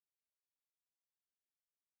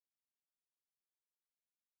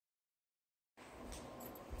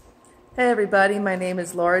Hey everybody, my name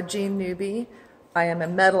is Laura Jean Newby. I am a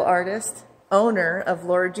metal artist, owner of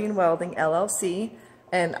Laura Jean Welding LLC,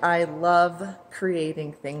 and I love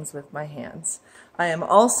creating things with my hands. I am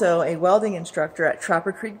also a welding instructor at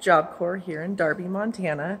Trapper Creek Job Corps here in Darby,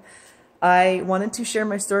 Montana. I wanted to share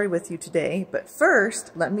my story with you today, but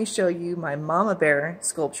first, let me show you my mama bear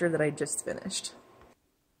sculpture that I just finished.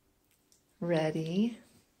 Ready?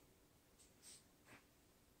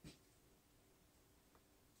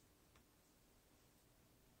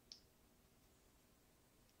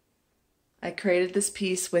 I created this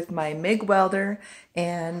piece with my MIG welder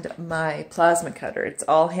and my plasma cutter. It's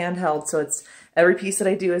all handheld, so every piece that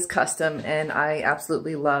I do is custom, and I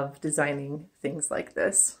absolutely love designing things like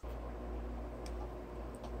this.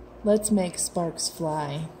 Let's make sparks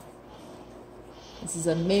fly. This is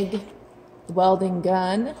a MIG welding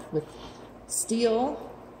gun with steel.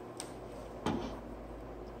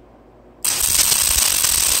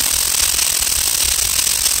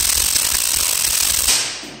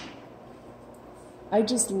 I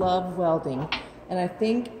just love welding, and I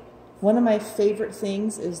think one of my favorite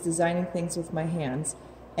things is designing things with my hands.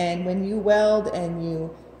 And when you weld and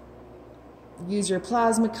you use your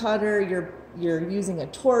plasma cutter, you're using a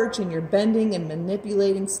torch and you're bending and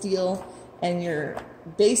manipulating steel, and you're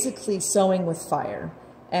basically sewing with fire.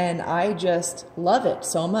 And I just love it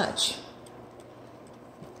so much.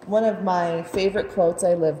 One of my favorite quotes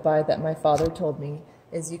I live by that my father told me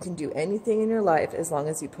is, "You can do anything in your life as long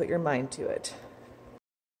as you put your mind to it."